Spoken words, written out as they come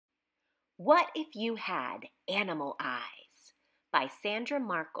What If You Had Animal Eyes by Sandra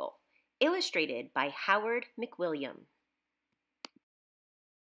Markle, illustrated by Howard McWilliam.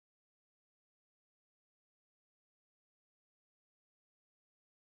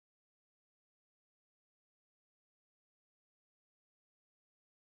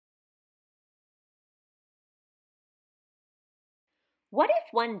 What if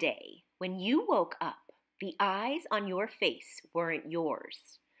one day, when you woke up, the eyes on your face weren't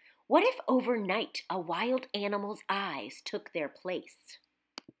yours? What if overnight a wild animal's eyes took their place?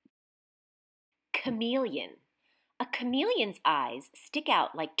 Chameleon. A chameleon's eyes stick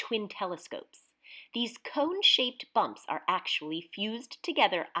out like twin telescopes. These cone-shaped bumps are actually fused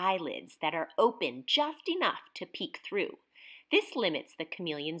together eyelids that are open just enough to peek through. This limits the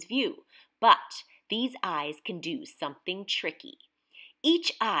chameleon's view, but these eyes can do something tricky.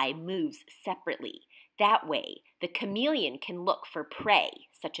 Each eye moves separately. That way, the chameleon can look for prey,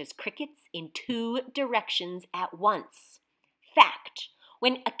 such as crickets, in two directions at once. Fact: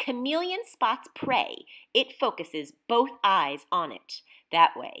 when a chameleon spots prey, it focuses both eyes on it.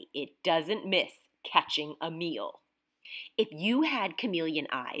 That way, it doesn't miss catching a meal. If you had chameleon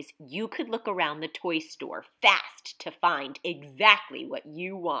eyes, you could look around the toy store fast to find exactly what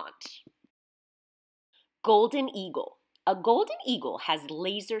you want. Golden eagle. A golden eagle has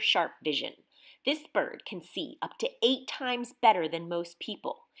laser-sharp vision. This bird can see up to 8 times better than most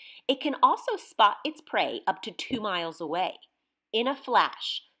people. It can also spot its prey up to 2 miles away. In a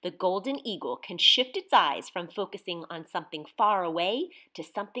flash, the golden eagle can shift its eyes from focusing on something far away to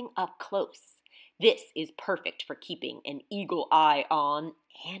something up close. This is perfect for keeping an eagle eye on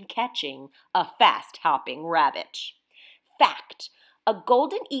and catching a fast-hopping rabbit. Fact: a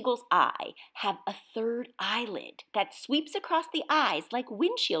golden eagle's eye have a third eyelid that sweeps across the eyes like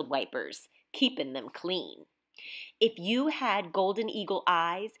windshield wipers, keeping them clean. If you had golden eagle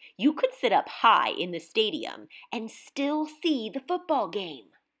eyes, you could sit up high in the stadium and still see the football game.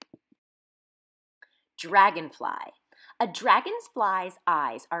 Dragonfly. A dragonfly's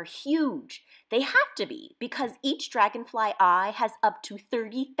eyes are huge. They have to be because each dragonfly eye has up to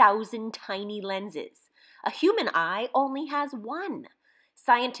 30,000 tiny lenses. A human eye only has one.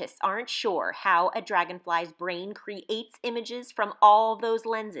 Scientists aren't sure how a dragonfly's brain creates images from all those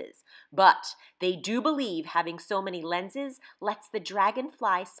lenses, but they do believe having so many lenses lets the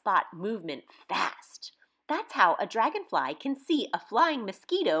dragonfly spot movement fast. That's how a dragonfly can see a flying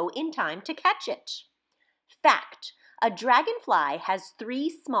mosquito in time to catch it. Fact: a dragonfly has 3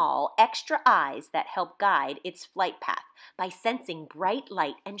 small extra eyes that help guide its flight path by sensing bright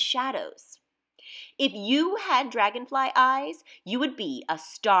light and shadows. If you had dragonfly eyes, you would be a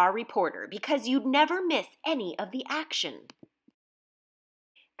star reporter because you'd never miss any of the action.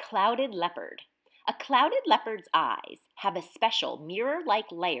 Clouded leopard. A clouded leopard's eyes have a special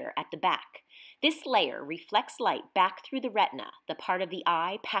mirror-like layer at the back. This layer reflects light back through the retina, the part of the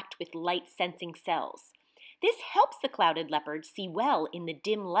eye packed with light-sensing cells. This helps the clouded leopard see well in the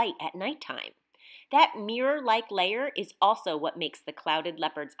dim light at nighttime. That mirror-like layer is also what makes the clouded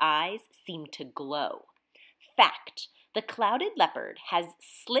leopard's eyes seem to glow. Fact: the clouded leopard has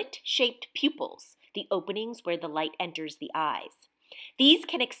slit-shaped pupils, the openings where the light enters the eyes. These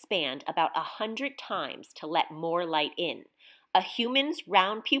can expand about 100 times to let more light in. A human's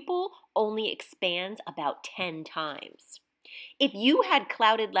round pupil only expands about 10 times. If you had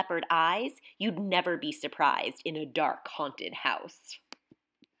clouded leopard eyes, you'd never be surprised in a dark, haunted house.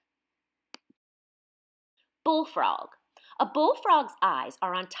 Bullfrog. A bullfrog's eyes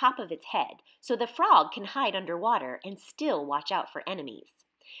are on top of its head, so the frog can hide underwater and still watch out for enemies.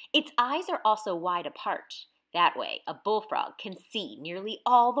 Its eyes are also wide apart. That way, a bullfrog can see nearly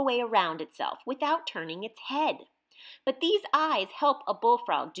all the way around itself without turning its head. But these eyes help a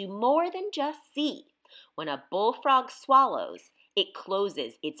bullfrog do more than just see. When a bullfrog swallows, it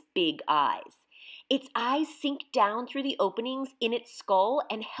closes its big eyes. Its eyes sink down through the openings in its skull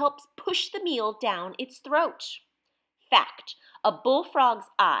and helps push the meal down its throat. Fact: a bullfrog's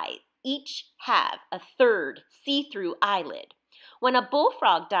eyes each have a third see-through eyelid. When a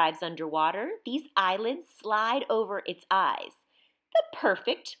bullfrog dives underwater, these eyelids slide over its eyes. The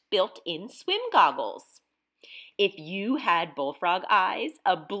perfect built-in swim goggles. If you had bullfrog eyes,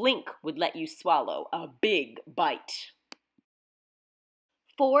 a blink would let you swallow a big bite.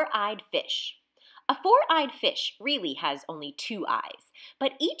 Four-eyed fish. A four-eyed fish really has only 2 eyes,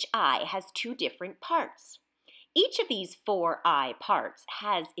 but each eye has 2 different parts. Each of these 4-eye parts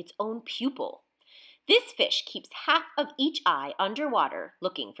has its own pupil. This fish keeps half of each eye underwater,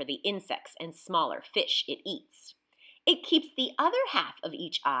 looking for the insects and smaller fish it eats. It keeps the other half of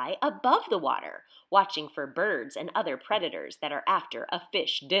each eye above the water, watching for birds and other predators that are after a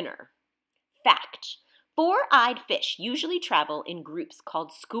fish dinner. Fact: four-eyed fish usually travel in groups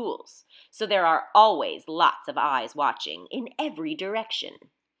called schools, so there are always lots of eyes watching in every direction.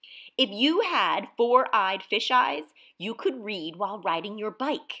 If you had four-eyed fish eyes, you could read while riding your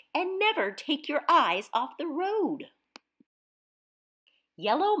bike and never take your eyes off the road.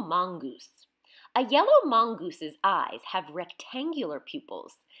 Yellow mongoose. A yellow mongoose's eyes have rectangular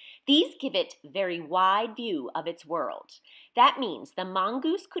pupils. These give it a very wide view of its world. That means the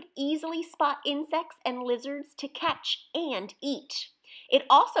mongoose could easily spot insects and lizards to catch and eat. It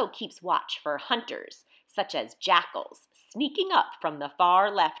also keeps watch for hunters, such as jackals, sneaking up from the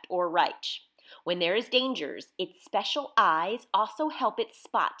far left or right. When there is dangers, its special eyes also help it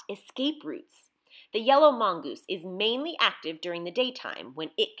spot escape routes. The yellow mongoose is mainly active during the daytime when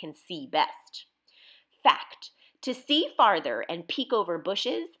it can see best. Fact: to see farther and peek over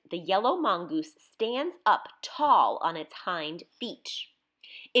bushes, the yellow mongoose stands up tall on its hind feet.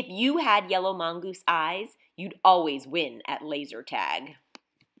 If you had yellow mongoose eyes, you'd always win at laser tag.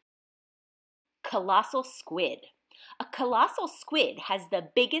 Colossal squid. A colossal squid has the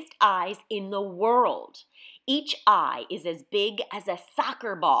biggest eyes in the world. Each eye is as big as a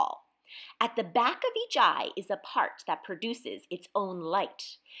soccer ball. At the back of each eye is a part that produces its own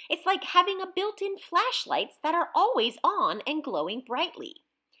light. It's like having a built-in flashlights that are always on and glowing brightly.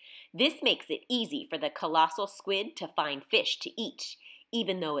 This makes it easy for the colossal squid to find fish to eat,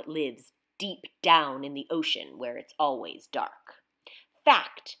 even though it lives deep down in the ocean where it's always dark.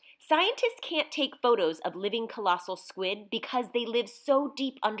 Fact: scientists can't take photos of living colossal squid because they live so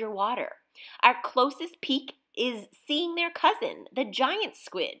deep underwater. Our closest peek is seeing their cousin, the giant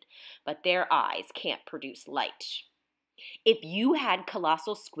squid, but their eyes can't produce light. If you had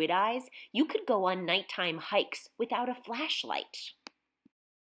colossal squid eyes, you could go on nighttime hikes without a flashlight.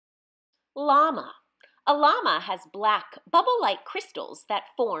 Llama. A llama has black, bubble-like crystals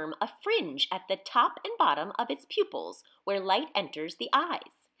that form a fringe at the top and bottom of its pupils where light enters the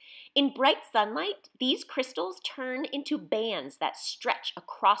eyes. In bright sunlight, these crystals turn into bands that stretch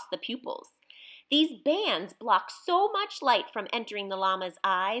across the pupils. These bands block so much light from entering the llama's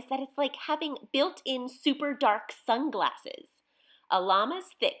eyes that it's like having built-in super dark sunglasses. A llama's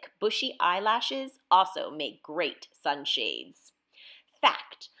thick, bushy eyelashes also make great sunshades.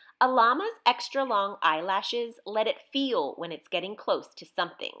 Fact: a llama's extra long eyelashes let it feel when it's getting close to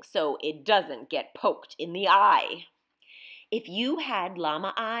something so it doesn't get poked in the eye. If you had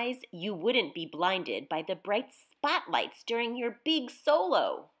llama eyes, you wouldn't be blinded by the bright spotlights during your big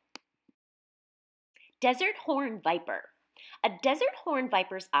solo. Desert horn viper. A desert horn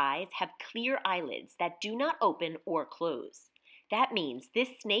viper's eyes have clear eyelids that do not open or close. That means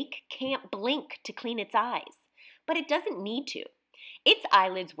this snake can't blink to clean its eyes, but it doesn't need to. Its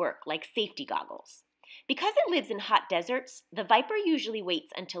eyelids work like safety goggles. Because it lives in hot deserts, the viper usually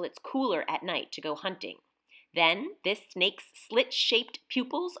waits until it's cooler at night to go hunting. Then, this snake's slit-shaped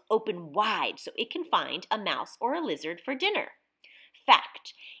pupils open wide so it can find a mouse or a lizard for dinner.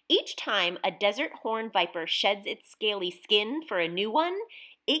 Fact: each time a desert horn viper sheds its scaly skin for a new one,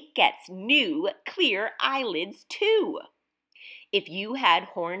 it gets new, clear eyelids too. If you had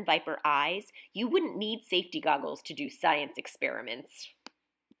horn viper eyes, you wouldn't need safety goggles to do science experiments.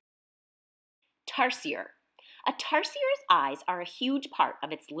 Tarsier. A tarsier's eyes are a huge part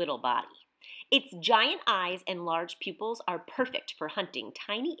of its little body. Its giant eyes and large pupils are perfect for hunting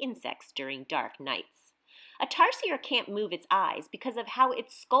tiny insects during dark nights. A tarsier can't move its eyes because of how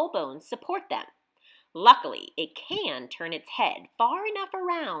its skull bones support them. Luckily, it can turn its head far enough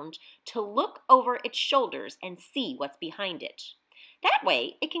around to look over its shoulders and see what's behind it. That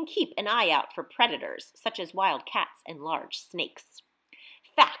way, it can keep an eye out for predators, such as wild cats and large snakes.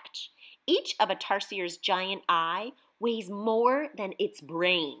 Fact: each of a tarsier's giant eye weighs more than its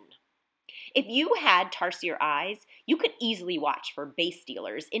brain. If you had tarsier eyes, you could easily watch for base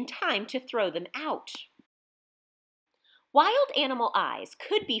stealers in time to throw them out. Wild animal eyes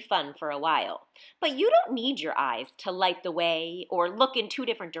could be fun for a while, but you don't need your eyes to light the way or look in two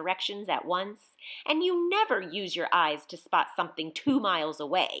different directions at once, and you never use your eyes to spot something 2 miles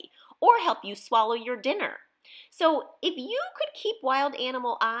away or help you swallow your dinner. So if you could keep wild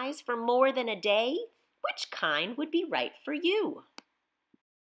animal eyes for more than a day, which kind would be right for you?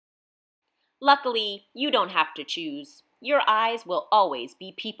 Luckily, you don't have to choose. Your eyes will always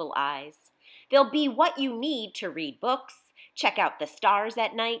be people eyes. They'll be what you need to read books, check out the stars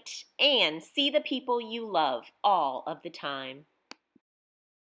at night, and see the people you love all of the time.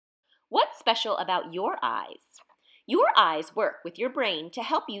 What's special about your eyes? Your eyes work with your brain to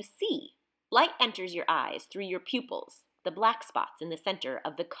help you see. Light enters your eyes through your pupils, the black spots in the center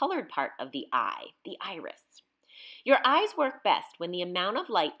of the colored part of the eye, the iris. Your eyes work best when the amount of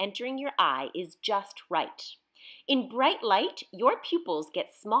light entering your eye is just right. In bright light, your pupils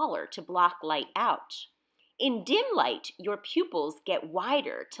get smaller to block light out. In dim light, your pupils get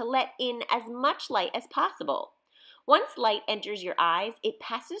wider to let in as much light as possible. Once light enters your eyes, it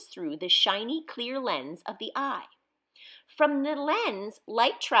passes through the shiny, clear lens of the eye. From the lens,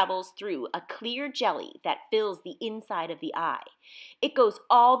 light travels through a clear jelly that fills the inside of the eye. It goes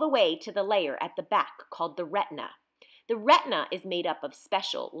all the way to the layer at the back called the retina. The retina is made up of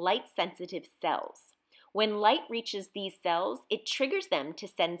special light-sensitive cells. When light reaches these cells, it triggers them to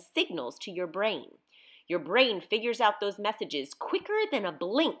send signals to your brain. Your brain figures out those messages quicker than a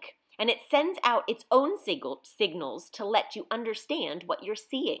blink, and it sends out its own signals to let you understand what you're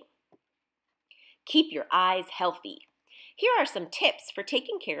seeing. Keep your eyes healthy. Here are some tips for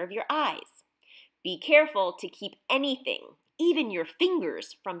taking care of your eyes. Be careful to keep anything, even your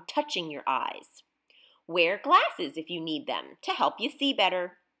fingers, from touching your eyes. Wear glasses if you need them to help you see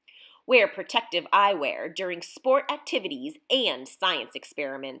better. Wear protective eyewear during sport activities and science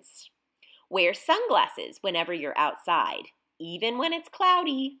experiments. Wear sunglasses whenever you're outside, even when it's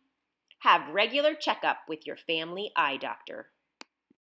cloudy. Have regular checkup with your family eye doctor.